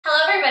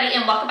everybody,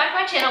 and welcome back to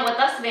my channel, With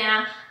Love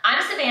Savannah.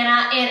 I'm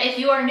Savannah, and if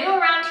you are new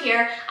around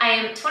here, I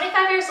am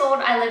 25 years old.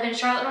 I live in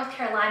Charlotte, North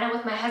Carolina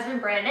with my husband,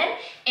 Brandon,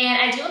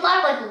 and I do a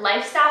lot of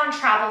lifestyle and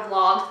travel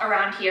vlogs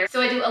around here.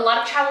 So I do a lot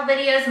of travel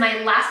videos.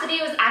 My last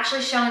video was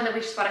actually showing that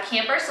we just bought a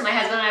camper, so my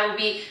husband and I will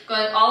be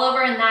going all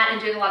over in that and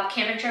doing a lot of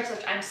camping trips,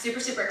 which I'm super,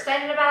 super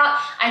excited about.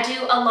 I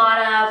do a lot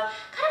of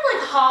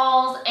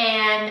hauls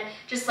and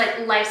just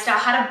lifestyle,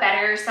 how to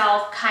better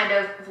yourself kind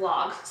of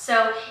vlogs.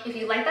 So if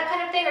you like that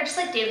kind of thing, or just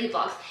daily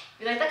vlogs,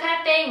 if you like that kind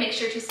of thing, make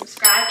sure to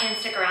subscribe and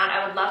stick around.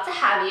 I would love to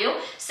have you.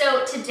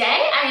 So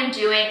today I am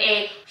doing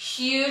a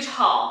huge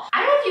haul.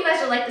 I don't know if you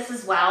guys are like this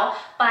as well,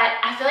 but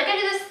I feel like I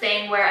do this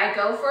thing where I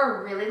go for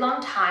a really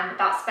long time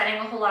without spending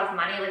a whole lot of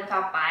money,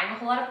 without buying a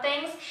whole lot of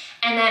things.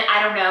 And then,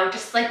 I don't know,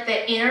 just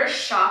the inner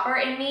shopper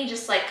in me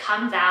just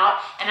comes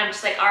out, and I'm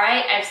just all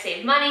right, I've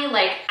saved money.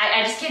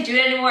 I just can't do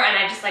it anymore, and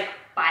I just buy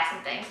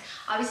some things.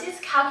 Obviously it's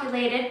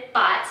calculated,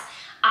 but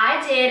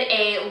I did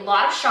a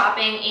lot of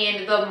shopping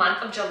in the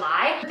month of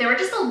July. There were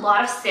just a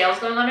lot of sales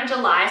going on in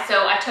July,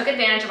 so I took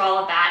advantage of all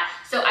of that.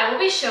 So I will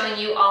be showing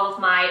you all of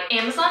my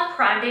Amazon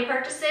Prime Day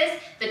purchases,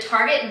 the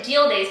Target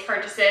Deal Days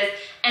purchases,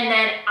 and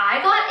then I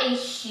got a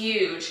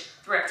huge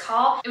thrift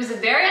haul. It was a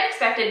very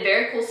unexpected,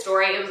 very cool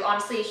story. It was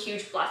honestly a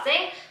huge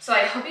blessing. So I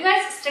hope you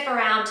guys stick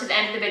around to the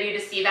end of the video to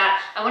see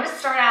that. I want to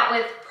start out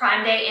with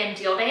Prime Day and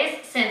Deal Days,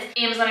 since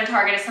Amazon and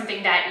Target is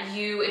something that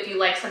you, if you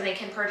like something,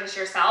 can purchase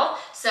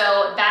yourself.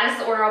 So that is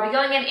the order I'll be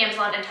going in: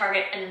 Amazon and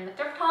Target, and then the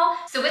thrift haul.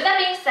 So with that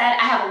being said,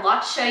 I have a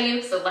lot to show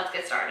you, so let's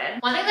get started.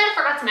 One thing that I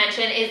forgot to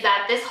mention is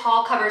that this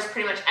haul covers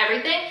pretty much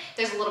everything.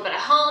 There's a little bit of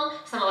home,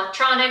 some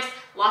electronics,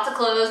 lots of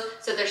clothes,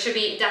 so there should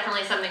be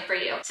definitely something for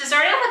you. So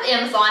starting off with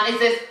Amazon is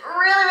this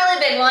really, really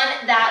big one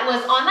that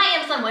was on my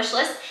Amazon wish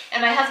list,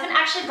 and my husband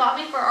actually got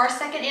me for our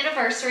second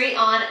anniversary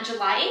on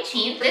July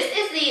 18th. This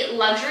is the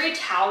luxury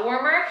towel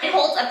warmer. It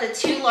holds up to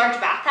 2 large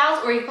bath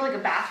towels, or you can put a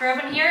bathrobe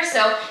in here.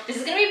 So this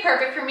is gonna be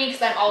perfect for me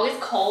because I'm always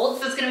cold.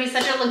 So it's gonna be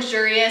such a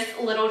luxurious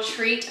little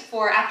treat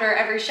for after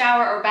every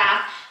shower or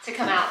bath to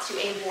come out to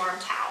a warm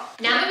towel.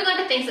 Now moving on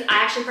to things that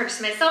I actually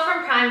purchased myself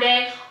from Prime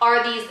Day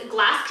are these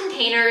glass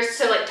containers,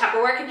 so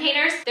Tupperware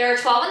containers. There are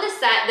 12 in the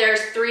set.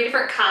 There's 3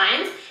 different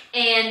kinds,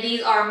 and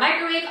these are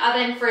microwave,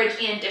 oven, fridge,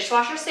 and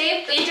dishwasher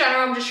safe. In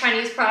general, I'm just trying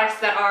to use products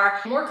that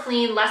are more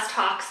clean, less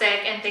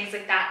toxic, and things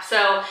like that.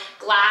 So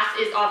glass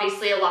is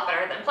obviously a lot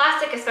better than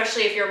plastic,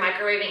 especially if you're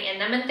microwaving in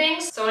them and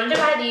things. So I wanted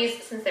to buy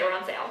these since they were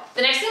on sale.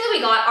 The next thing that we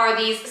got are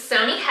these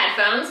Sony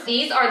headphones.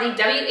 These are the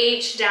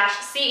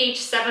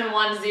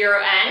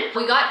WH-CH710N.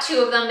 We got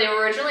 2 of them. They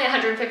were originally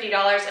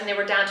 $150 and they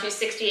were down to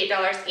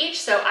 $68 each.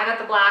 So I got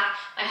the black,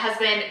 my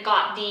husband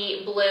got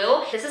the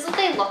blue. This is what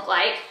they look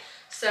like.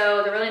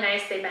 So they're really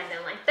nice. They bend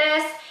in like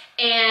this,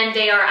 and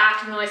they are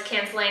active noise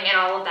canceling and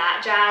all of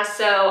that jazz.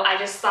 So I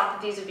just thought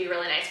that these would be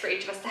really nice for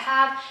each of us to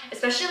have,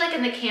 especially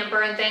in the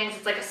camper and things.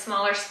 It's a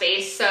smaller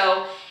space,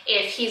 so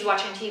if he's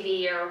watching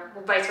TV or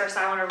vice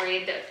versa, I want to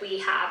read that we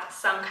have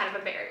some kind of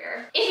a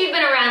barrier. If you've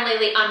been around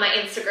lately on my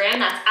Instagram,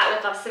 that's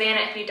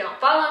 @WithLoveSavannah. If you don't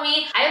follow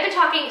me, I have been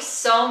talking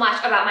so much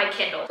about my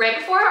Kindle. Right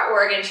before our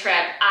Oregon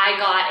trip, I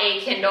got a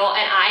Kindle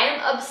and I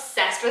am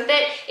obsessed with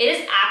it. It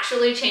has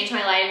actually changed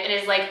my life and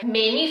has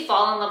made me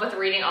fall in love with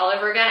reading all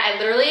over again. I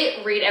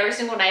literally read every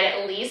single night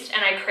at least,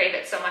 and I crave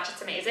it so much.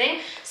 It's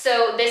amazing.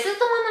 So this is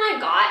the one that I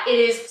got. It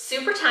is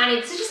super tiny.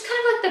 This is just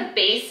kind of the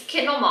base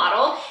Kindle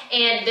model,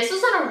 and this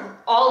was on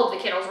all of the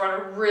Kindles were on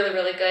a really,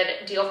 really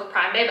good deal for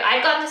Prime Day, but I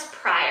had gotten this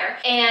prior.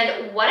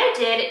 And what I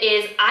did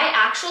is I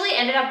actually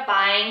ended up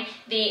buying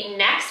the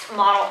next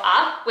model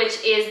up, which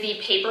is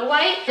the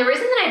Paperwhite. The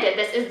reason that I did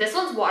this is this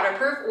one's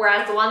waterproof,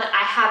 whereas the one that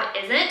I have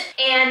isn't.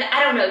 And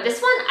I don't know,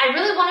 this one, I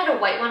really wanted a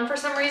white one for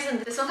some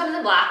reason. This one comes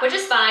in black, which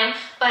is fine,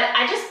 but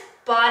I just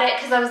bought it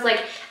because I was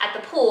at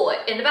the pool,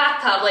 in the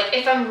bathtub.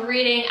 If I'm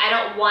reading, I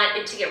don't want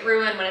it to get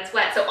ruined when it's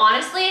wet. So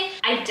honestly,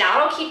 I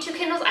doubt I'll keep 2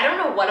 Kindles. I don't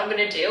know what I'm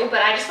gonna do,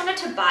 but I just wanted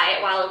to buy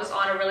it while it was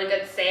on a really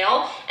good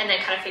sale and then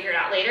kind of figure it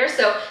out later.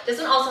 So this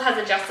one also has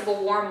adjustable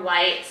warm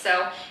light,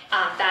 so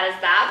that is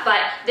that.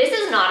 But this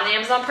is not an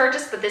Amazon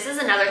purchase, but this is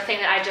another thing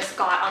that I just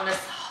got on this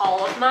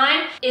haul of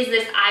mine, is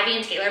this Ivy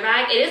and Taylor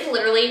bag. It is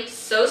literally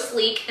so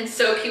sleek and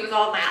so cute with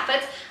all of my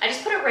outfits. I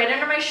just put it right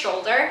under my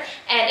shoulder,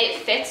 and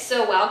it fits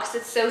so well because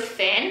it's so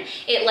thin.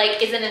 It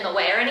isn't in the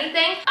way or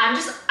anything. I'm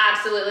just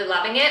absolutely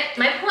loving it.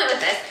 My point with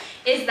this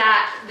is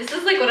that this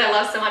is what I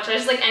love so much. I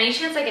just any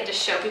chance I get to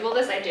show people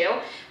this, I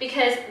do,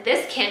 because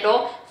this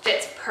Kindle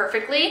fits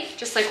perfectly,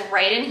 just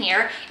right in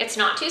here. It's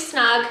not too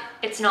snug,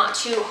 it's not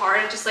too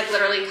hard, it just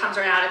literally comes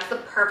right out. It's the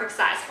perfect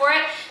size for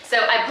it. So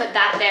I put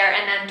that there,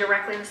 and then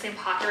directly in the same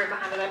pocket right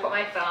behind it, I put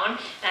my phone,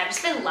 and I've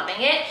just been loving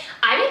it.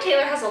 Ivy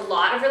Taylor has a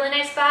lot of really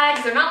nice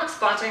bags. They're not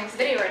sponsoring this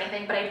video or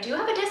anything, but I do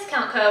have a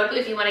discount code.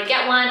 If you want to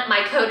get one,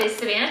 my code is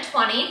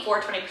Savannah20 for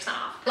 20%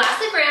 off.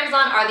 Lastly for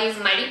Amazon are these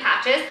Mighty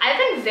Patches. I've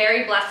been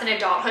very blessed in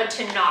adulthood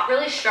to not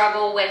really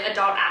struggle with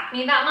adult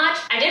acne that much.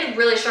 I did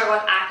really struggle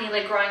with acne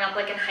growing up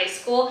in high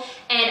school,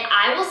 and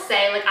I will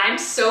say I'm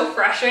so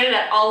frustrated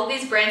at all of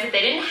these brands that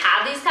they didn't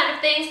have these kind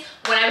of things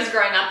when I was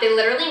growing up. They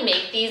literally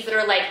make these that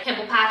are like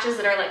pimple patches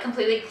that are like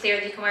completely clear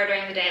that you can wear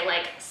during the day.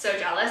 Like, so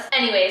jealous.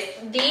 Anyways,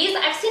 these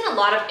I've seen a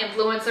lot of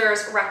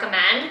influencers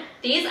recommend.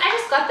 These, I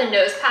just got the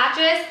nose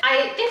patches.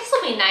 I think this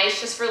will be nice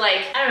just for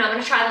like, I don't know, I'm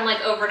gonna try them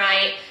like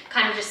overnight,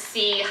 kind of just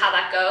see how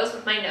that goes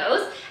with my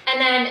nose.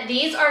 And then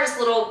these are just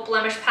little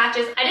blemish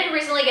patches. I did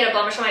recently get a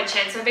blemish on my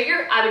chin, so I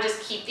figured I would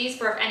just keep these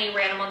for if any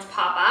random ones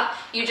pop up.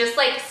 You just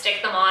like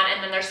stick them on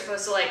and then they're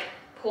supposed to like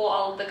pull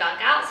all of the gunk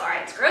out. Sorry,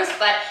 it's gross,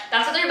 but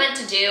that's what they're meant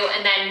to do.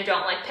 And then you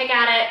don't like pick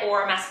at it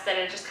or mess with it.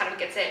 It just kind of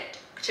gets it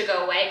to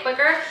go away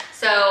quicker.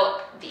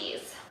 So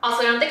these.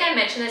 Also, I don't think I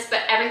mentioned this,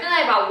 but everything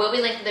that I bought will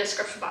be linked in the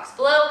description box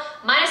below,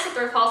 minus the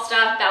thrift haul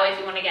stuff. That way, if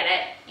you want to get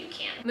it, you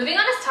can. Moving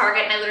on is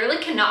Target, and I literally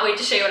cannot wait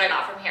to show you what I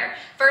got from here.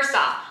 First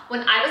off,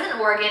 when I was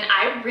in Oregon,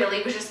 I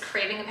really was just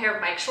craving a pair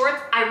of bike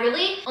shorts. I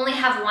really only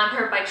have one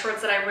pair of bike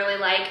shorts that I really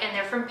like, and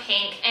they're from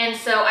Pink. And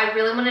so I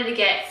really wanted to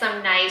get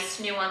some nice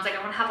new ones. Like, I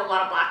want to have a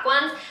lot of black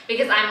ones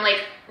because I'm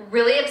like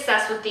really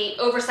obsessed with the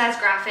oversized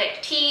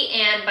graphic tee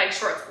and bike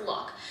shorts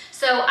look.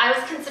 So I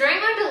was considering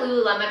going to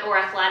Lululemon or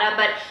Athleta,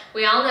 but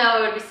we all know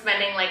I would be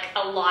spending like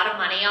a lot of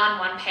money on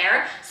one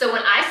pair. So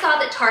when I saw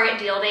that Target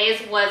Deal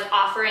Days was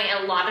offering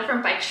a lot of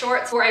different bike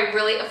shorts for a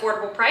really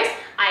affordable price,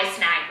 I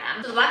snagged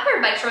them. So the black pair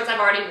of bike shorts I've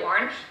already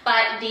worn,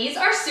 but these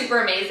are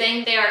super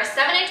amazing. They are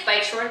 7-inch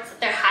bike shorts.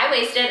 They're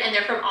high-waisted and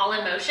they're from All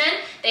in Motion.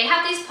 They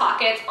have these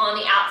pockets on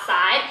the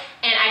outside,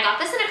 and I got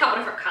this in a couple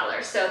different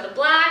colors. So the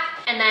black,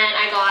 and then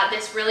I got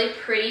this really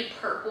pretty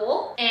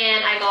purple,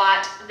 and I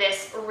got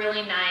this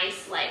really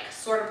nice like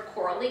sort of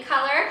corally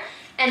color.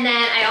 And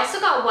then I also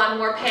got one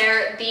more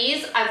pair.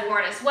 These I've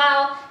worn as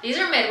well. These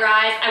are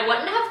mid-rise. I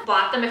wouldn't have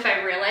bought them if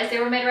I realized they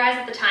were mid-rise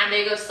at the time.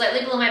 They go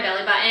slightly below my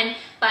belly button,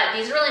 but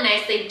these are really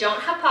nice. They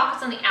don't have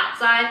pockets on the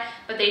outside,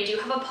 but they do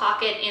have a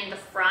pocket in the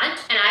front.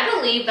 And I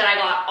believe that I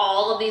got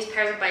all of these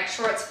pairs of bike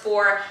shorts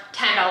for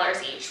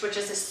 $10 each, which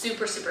is a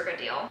super, super good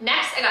deal.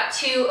 Next, I got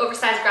 2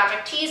 oversized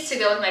graphic tees to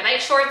go with my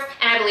bike shorts,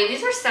 and I believe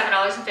these are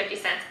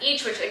 $7.50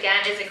 each, which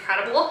again is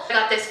incredible. I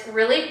got this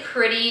really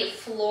pretty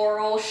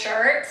floral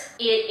shirt.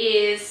 It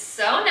is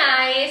so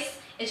nice.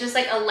 It's just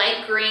like a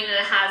light green, and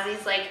it has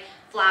these like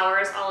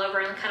flowers all over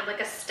and kind of like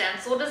a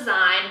stencil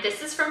design.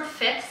 This is from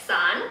Fifth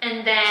Sun.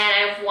 And then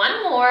I have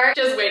one more.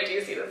 Just wait till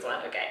you see this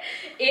one, okay.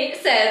 It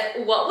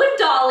says, "What would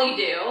Dolly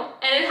do?"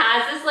 And it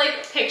has this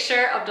like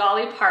picture of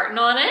Dolly Parton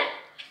on it.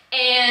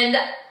 And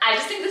I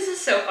just think this is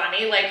so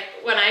funny. Like,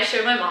 when I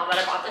showed my mom that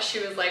I bought this, she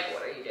was like,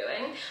 "What are you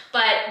doing?"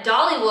 But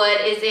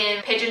Dollywood is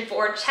in Pigeon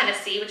Forge,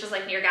 Tennessee, which is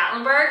like near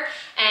Gatlinburg,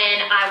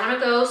 and I want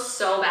to go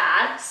so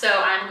bad. So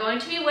I'm going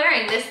to be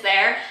wearing this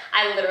there.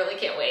 I literally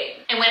can't wait.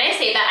 And when I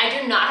say that,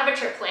 I do not have a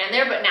trip planned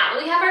there, but now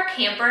that we have our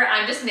camper,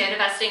 I'm just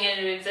manifesting it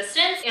into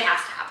existence. It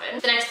has to happen.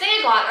 The next thing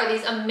I got are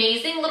these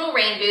amazing little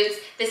rain boots.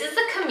 This is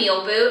the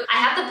Camille boot. I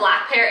have the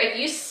black pair. If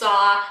you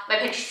saw my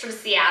pictures from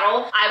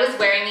Seattle, I was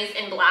wearing these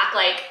in black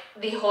like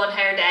the whole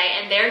entire day,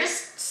 and they're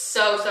just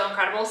so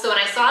incredible. So when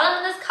I saw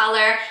them in this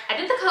color, I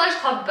think the color's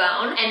called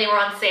Bone, and they were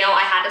on sale,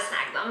 I had to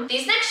snag them.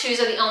 These next shoes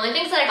are the only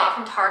things that I got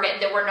from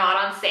Target that were not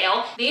on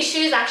sale. These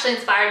shoes actually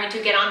inspired me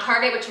to get on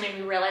Target, which made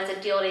me realize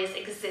that Deal Days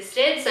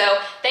existed. So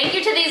thank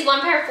you to these one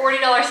pair of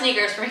 $40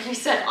 sneakers for making me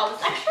spend all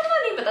this extra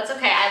money, but that's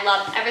okay. I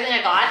love everything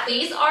I got.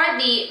 These are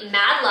the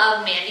Mad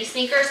Love Mandy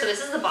sneakers. So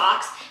this is the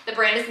box. The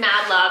brand is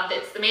Mad Love.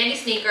 It's the Mandy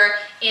sneaker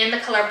and the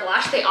color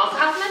blush. They also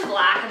have them in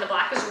black, and the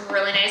black is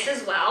really nice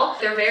as well.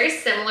 They're very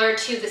similar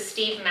to the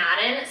Steve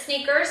Madden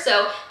sneakers.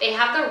 So they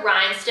have the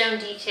rhinestone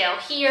detail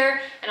here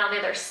and on the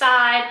other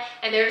side,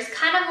 and they're just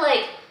kind of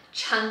like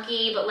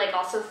chunky, but like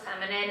also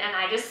feminine, and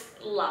I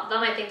just love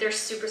them. I think they're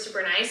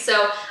super nice.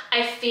 So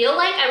I feel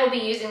like I will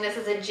be using this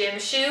as a gym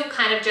shoe,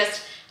 kind of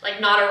just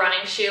like not a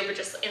running shoe, but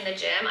just in the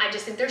gym. I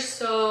just think they're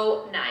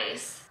so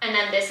nice. And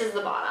then this is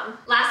the bottom.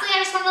 Lastly, I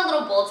just wanted a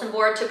little bulletin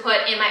board to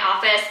put in my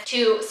office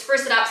to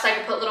spruce it up so I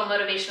could put little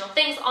motivational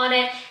things on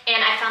it.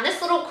 And I found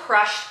this little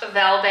crushed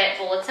velvet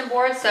bulletin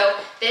board. So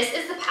this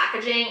is the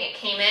packaging it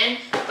came in,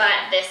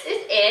 but this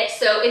is it.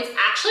 So it's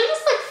actually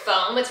just like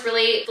foam. It's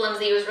really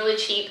flimsy, it was really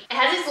cheap. It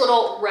has these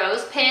little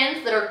rose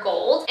pins that are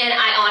gold. And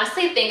I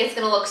honestly think it's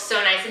gonna look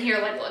so nice in here.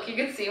 Like, look, you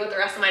can see with the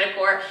rest of my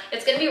decor.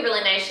 It's gonna be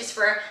really nice just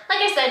for,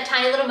 like I said,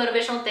 tiny little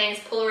motivational things,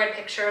 Polaroid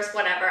pictures,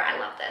 whatever. I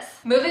love this.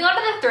 Moving on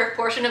to the thrift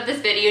portion of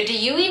this video, do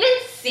you even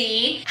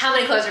see how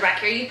many clothes are back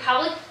here? You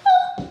probably,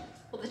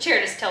 well, the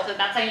chair just tilted,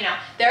 that's how you know.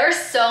 There are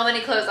so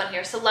many clothes on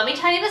here. So let me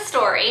tell you the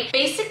story.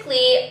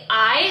 Basically,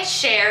 I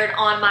shared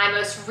on my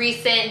most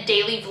recent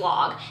daily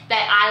vlog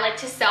that I like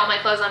to sell my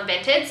clothes on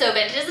Vinted. So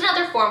Vinted is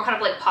another form, kind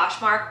of like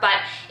Poshmark, but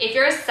if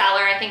you're a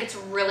seller, I think it's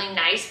really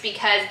nice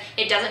because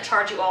it doesn't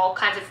charge you all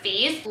kinds of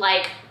fees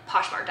like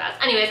Poshmark does.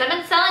 Anyways, I've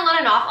been selling on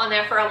and off on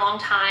there for a long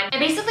time. And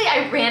basically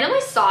I randomly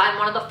saw in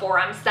one of the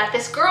forums that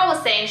this girl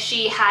was saying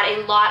she had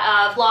a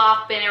lot of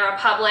Loft, Banana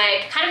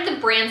Republic, kind of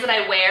the brands that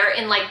I wear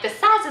in like the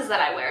sizes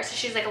that I wear. So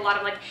she's like a lot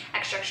of like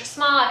extra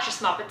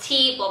small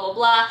petite, blah, blah,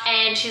 blah.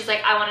 And she's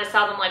like, I wanted to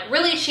sell them like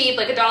really cheap,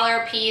 like $1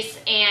 a piece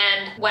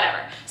and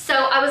whatever. So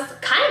I was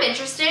kind of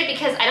interested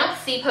because I don't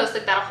see posts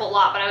like that a whole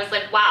lot, but I was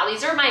like, wow,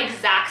 these are my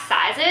exact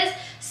sizes.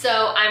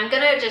 So I'm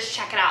gonna just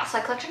check it out. So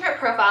I clicked on her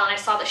profile and I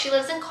saw that she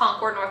lives in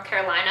Concord, North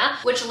Carolina,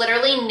 which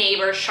literally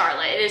neighbors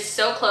Charlotte. It is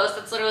so close.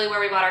 That's literally where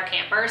we bought our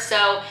camper.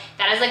 So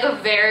that is like a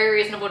very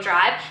reasonable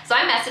drive. So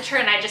I messaged her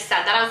and I just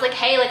said that. I was like,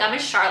 hey, like I'm in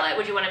Charlotte.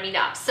 Would you want to meet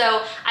up?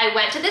 So I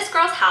went to this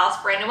girl's house.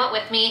 Brandon went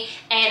with me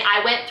and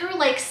I went through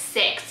like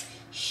 6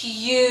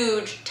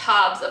 huge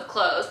tubs of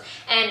clothes.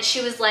 And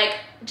she was like,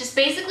 just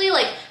basically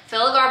like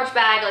fill a garbage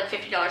bag, like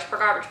 $50 per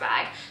garbage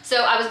bag.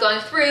 So I was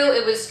going through,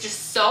 it was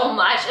just so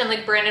much, and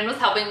like Brandon was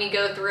helping me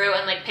go through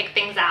and like pick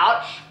things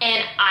out.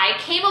 And I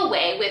came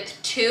away with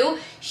 2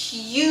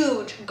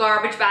 huge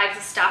garbage bags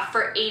of stuff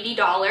for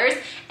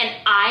 $80, and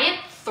I am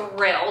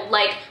thrilled.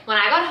 Like when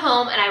I got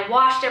home and I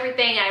washed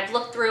everything and I've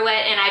looked through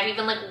it and I've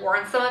even like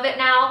worn some of it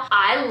now,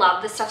 I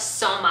love this stuff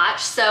so much.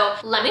 So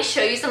let me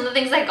show you some of the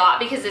things I got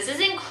because this is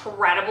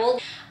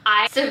incredible.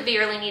 I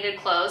severely needed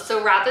clothes,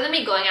 so rather than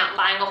me going out and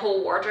buying a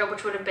whole wardrobe,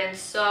 which would have been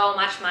so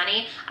much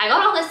money, I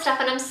got all this stuff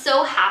and I'm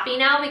so happy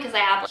now because I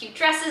have like, cute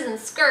dresses and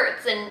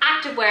skirts and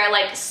activewear,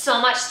 like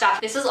so much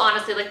stuff. This was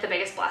honestly like the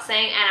biggest blessing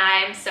and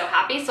I'm so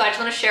happy. So I just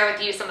want to share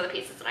with you some of the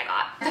pieces that I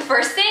got. The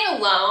first thing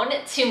alone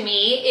to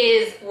me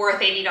is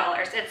worth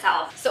 $80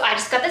 itself. So I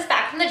just got this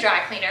back from the dry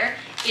cleaner.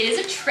 It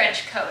is a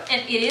trench coat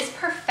and it is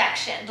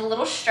perfection. The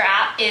little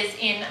strap is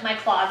in my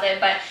closet,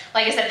 but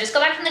like I said, I just got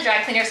back from the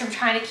dry cleaner, so I'm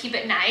trying to keep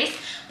it nice.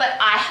 But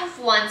I have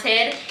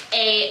wanted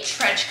a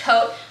trench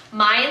coat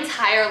my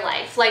entire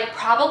life. Like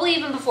probably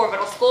even before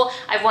middle school,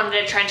 I've wanted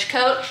a trench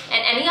coat,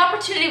 and any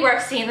opportunity where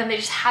I've seen them, they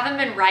just haven't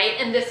been right.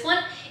 And this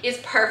one is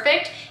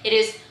perfect.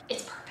 It's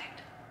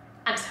perfect.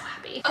 I'm so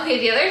happy. Okay,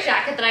 the other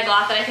jacket that I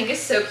got that I think is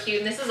so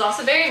cute, and this is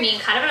also very me,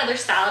 kind of another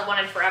style I've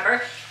wanted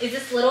forever, is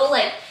this little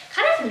like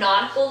kind of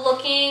nautical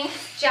looking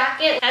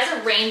jacket. It has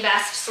a rain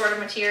vest sort of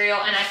material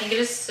and I think it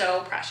is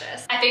so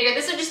precious. I figured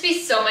this would just be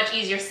so much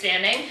easier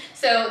standing.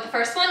 So the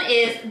first one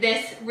is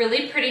this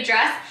really pretty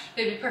dress.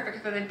 It would be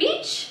perfect for the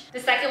beach. The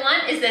second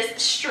one is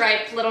this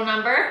striped little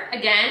number.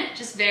 Again,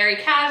 just very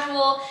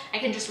casual. I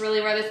can just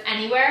really wear this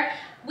anywhere.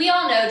 We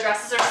all know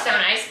dresses are so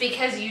nice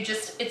because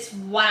it's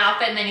one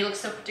outfit and then you look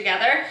so put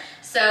together.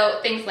 So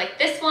things like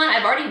this one,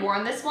 I've already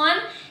worn this one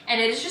and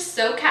it is just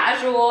so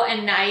casual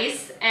and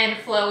nice and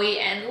flowy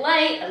and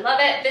light. I love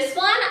it. This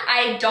one,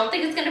 I don't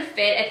think it's gonna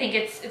fit. I think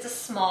it's a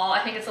small.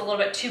 I think it's a little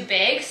bit too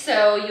big.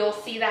 So you'll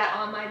see that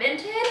on my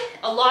Vinted.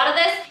 A lot of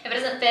this, if it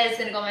doesn't fit, it's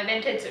gonna go on my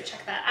Vinted. So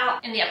check that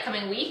out in the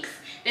upcoming weeks.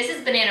 This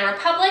is Banana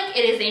Republic.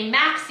 It is a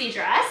maxi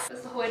dress.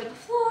 Goes the whole way to the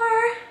floor.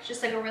 It's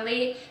just like a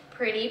really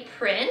pretty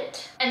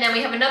print. And then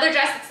we have another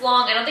dress that's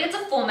long. I don't think it's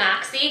a full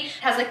maxi. It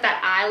has like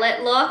that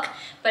eyelet look,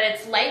 but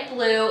it's light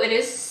blue. It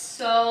is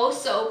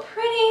so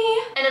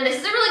pretty. And then this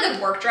is a really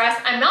good work dress.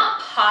 I'm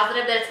not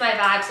positive that it's my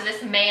vibe, so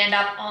this may end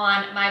up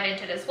on my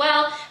Vinted as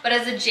well. But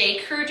as a J.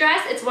 Crew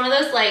dress, it's one of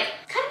those like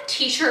kind of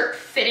t-shirt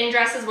fitting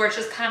dresses where it's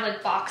just kind of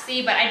like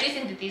boxy, but I do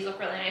think that these look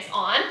really nice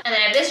on. And then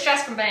I have this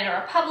dress from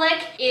Banana Republic.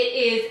 It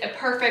is a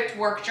perfect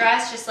work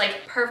dress, just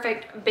like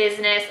perfect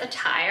business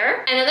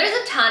attire. And then there's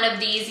a ton of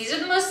these. These are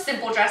the most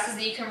simple dresses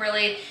that you can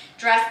really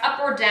dress up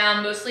or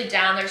down, mostly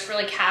down. They're just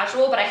really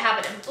casual, but I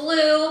have it in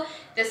blue.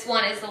 This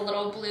one is a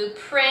little blue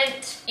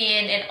print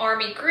in an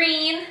army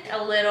green,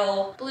 a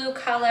little blue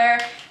color,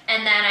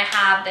 and then I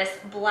have this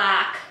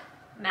black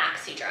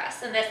maxi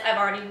dress, and this I've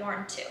already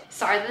worn too.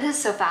 Sorry that this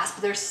is so fast,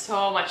 but there's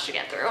so much to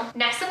get through.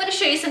 Next, I'm gonna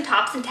show you some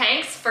tops and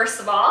tanks. First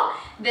of all,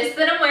 this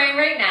that I'm wearing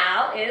right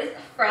now is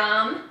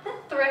from the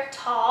Thrift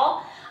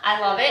haul.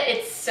 I love it.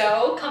 It's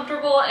so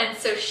comfortable and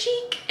so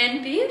chic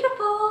and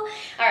beautiful. All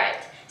right.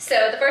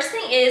 So the first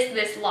thing is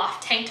this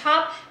Loft tank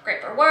top.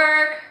 Great for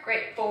work,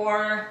 great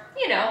for,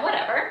 you know,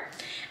 whatever.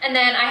 And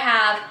then I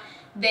have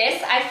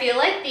this. I feel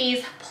like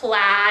these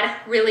plaid,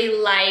 really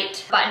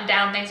light button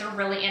down things are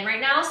really in right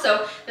now.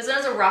 So this one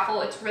has a ruffle,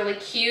 it's really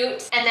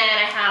cute. And then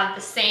I have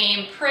the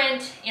same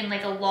print in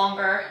like a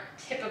longer,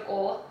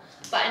 typical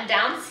button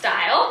down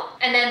style.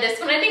 And then this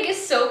one I think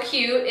is so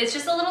cute. It's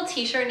just a little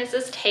t-shirt and it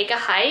says take a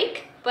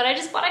hike, but I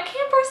just bought a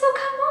camper, so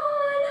come on.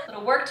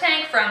 Little work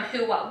tank from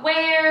Who What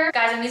Wear.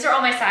 Guys, and these are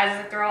all my sizes.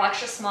 Like they're all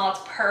extra small. It's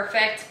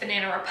perfect.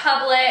 Banana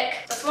Republic.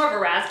 That's more of a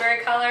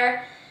raspberry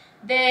color.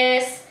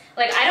 This,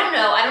 like, I don't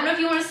know if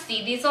you want to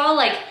see these all.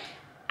 Like,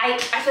 I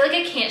feel like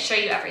I can't show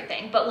you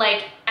everything, but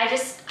like, I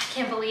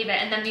can't believe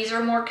it. And then these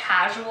are more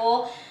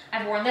casual.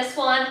 I've worn this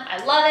one.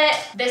 I love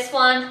it. This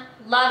one,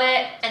 love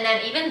it. And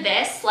then even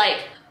this,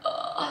 like,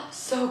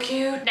 so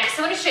cute. Next,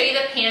 I want to show you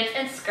the pants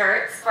and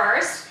skirts.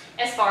 First,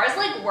 as far as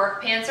like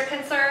work pants are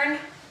concerned,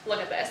 look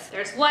at this.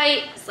 There's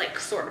white, it's like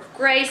sort of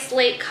gray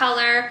slate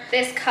color,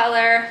 this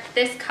color,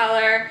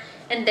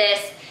 and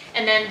this.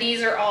 And then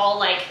these are all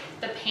like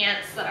the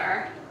pants that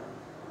are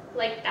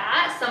like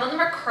that. Some of them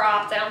are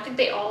cropped. I don't think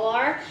they all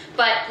are,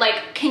 but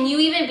like, can you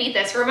even beat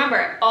this?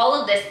 Remember, all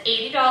of this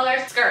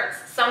 $80 skirts.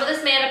 Some of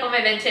this may end up on my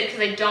Vinted because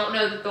I don't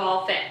know that they'll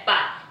all fit,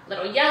 but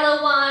little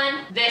yellow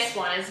one. This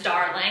one is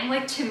darling.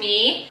 Like, to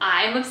me,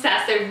 I'm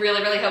obsessed. I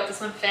really, really hope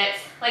this one fits.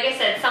 Like I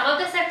said, some of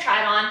this I've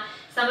tried on,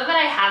 some of it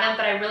I haven't,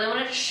 but I really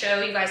wanted to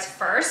show you guys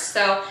first.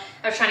 So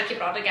I was trying to keep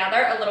it all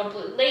together. A little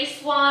blue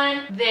lace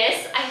one.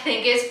 This I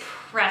think is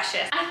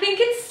precious. I think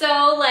it's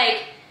so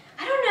like,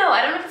 I don't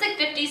know if it's like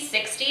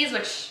 50s, 60s,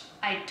 which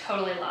I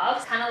totally love.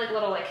 It's kind of like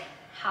little like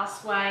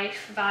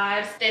housewife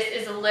vibes. This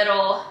is a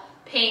little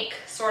pink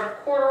sort of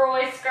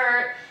corduroy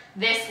skirt.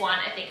 This one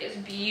I think is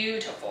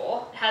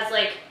beautiful. It has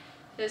like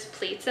those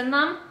pleats in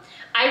them.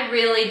 I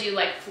really do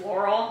like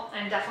floral.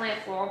 I'm definitely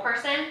a floral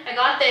person. I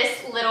got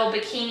this little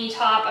bikini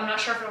top. I'm not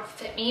sure if it'll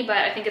fit me, but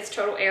I think it's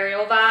total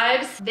aerial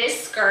vibes.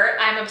 This skirt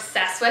I'm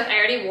obsessed with. I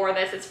already wore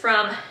this. It's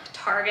from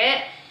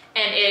Target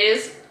and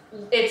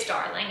it's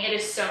darling. It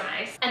is so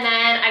nice. And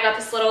then I got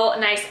this little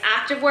nice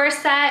activewear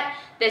set.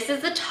 This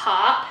is the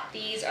top.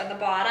 These are the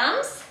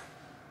bottoms.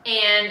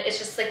 And it's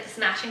just like this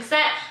matching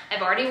set.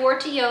 I've already wore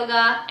it to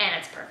yoga and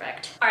it's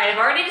perfect. All right, I've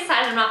already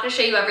decided I'm not gonna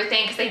show you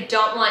everything because I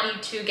don't want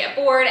you to get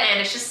bored and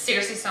it's just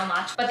seriously so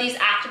much. But these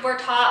activewear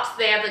tops,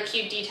 they have the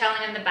cute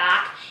detailing in the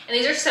back. And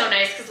these are so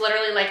nice because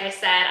literally, like I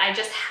said, I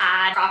just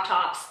had crop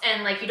tops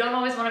and like you don't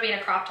always wanna be in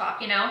a crop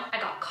top, you know? I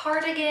got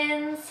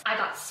cardigans, I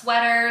got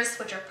sweaters,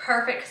 which are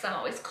perfect because I'm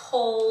always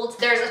cold.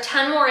 There's a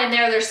ton more in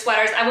there. There's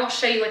sweaters. I won't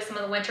show you like some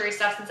of the wintry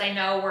stuff since I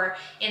know we're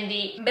in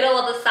the middle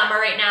of the summer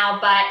right now,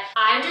 but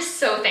I'm just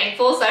so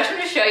thankful. So I just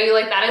want to show you,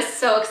 like, that is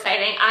so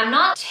exciting. I'm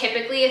not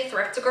typically a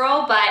thrift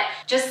girl, but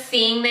just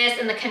seeing this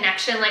and the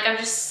connection, like, I'm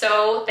just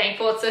so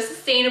thankful. It's so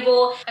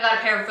sustainable. I got a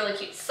pair of really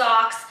cute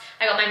socks.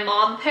 I got my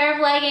mom a pair of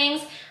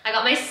leggings. I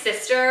got my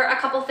sister a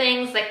couple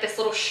things, like this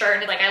little shirt,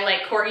 and like I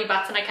like corgi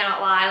butts and I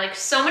cannot lie. Like,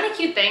 so many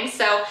cute things.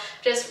 So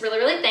just really,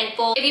 really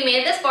thankful. If you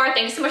made it this far,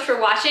 thank you so much for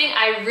watching.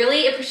 I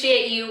really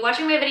appreciate you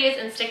watching my videos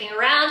and sticking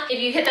around. If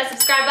you hit that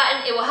subscribe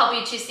button, it will help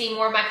you to see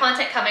more of my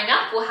content coming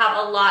up. We'll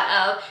have a lot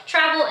of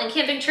travel and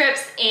camping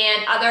trips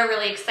and other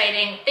really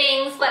exciting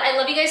things. But I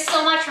love you guys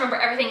so much. Remember,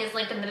 everything is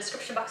linked in the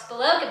description box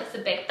below. Give this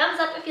a big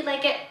thumbs up if you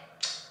like it.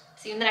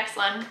 See you in the next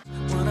one.